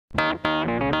With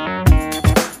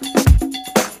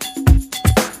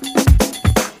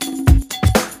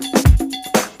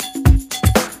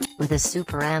a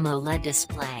Super AMOLED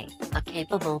display, a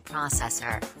capable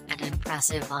processor, and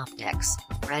impressive optics,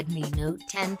 Redmi Note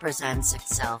 10 presents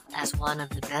itself as one of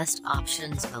the best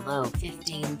options below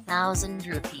 15,000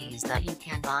 rupees that you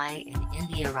can buy in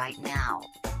India right now.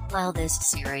 While this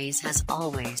series has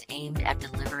always aimed at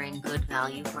delivering good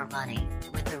value for money,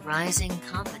 with the rising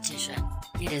competition,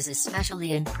 it is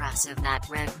especially impressive that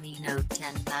Redmi Note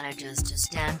 10 manages to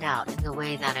stand out in the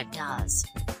way that it does.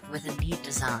 With a neat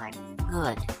design,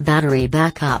 good battery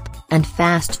backup, and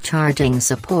fast charging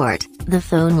support, the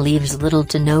phone leaves little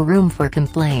to no room for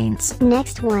complaints.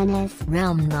 Next one is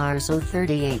Realme Narzo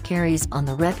 38 carries on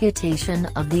the reputation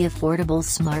of the affordable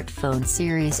smartphone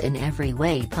series in every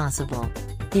way possible.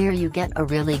 Here you get a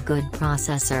really good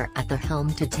processor at the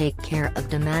helm to take care of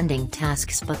demanding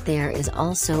tasks, but there is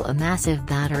also a massive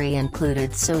battery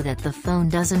included so that the phone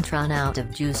doesn't run out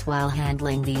of juice while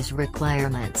handling these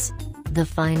requirements. The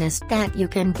finest that you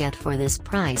can get for this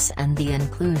price and the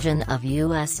inclusion of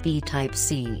USB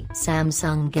Type-C.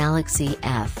 Samsung Galaxy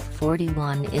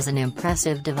F41 is an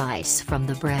impressive device from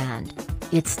the brand.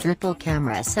 Its triple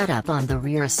camera setup on the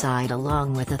rear side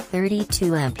along with a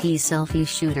 32MP selfie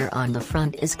shooter on the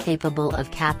front is capable of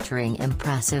capturing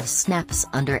impressive snaps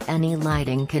under any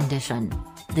lighting condition.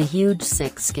 The huge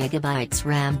 6GB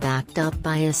RAM backed up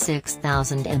by a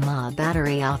 6000 mAh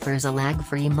battery offers a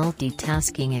lag-free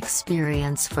multitasking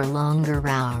experience for longer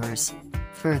hours.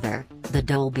 Further, the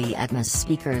Dolby Atmos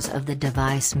speakers of the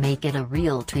device make it a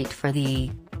real treat for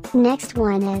the Next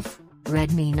one is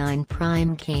Redmi 9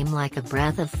 Prime came like a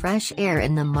breath of fresh air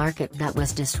in the market that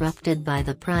was disrupted by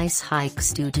the price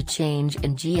hikes due to change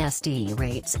in GST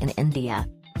rates in India.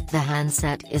 The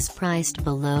handset is priced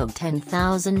below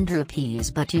 10,000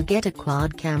 rupees, but you get a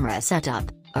quad camera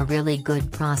setup, a really good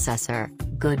processor,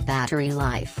 good battery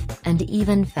life, and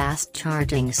even fast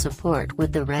charging support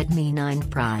with the Redmi 9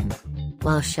 Prime.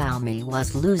 While Xiaomi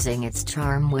was losing its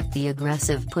charm with the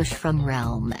aggressive push from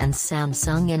Realme and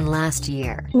Samsung in last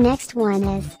year. Next one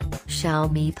is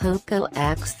Xiaomi Poco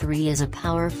X3 is a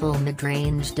powerful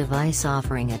mid-range device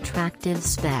offering attractive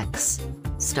specs.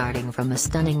 Starting from a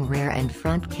stunning rear and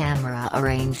front camera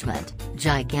arrangement,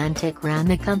 gigantic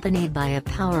RAM accompanied by a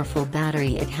powerful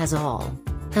battery, it has all.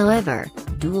 However,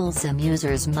 dual SIM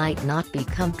users might not be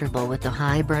comfortable with the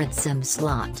hybrid SIM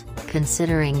slot,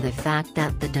 considering the fact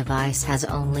that the device has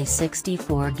only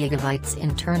 64GB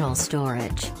internal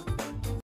storage.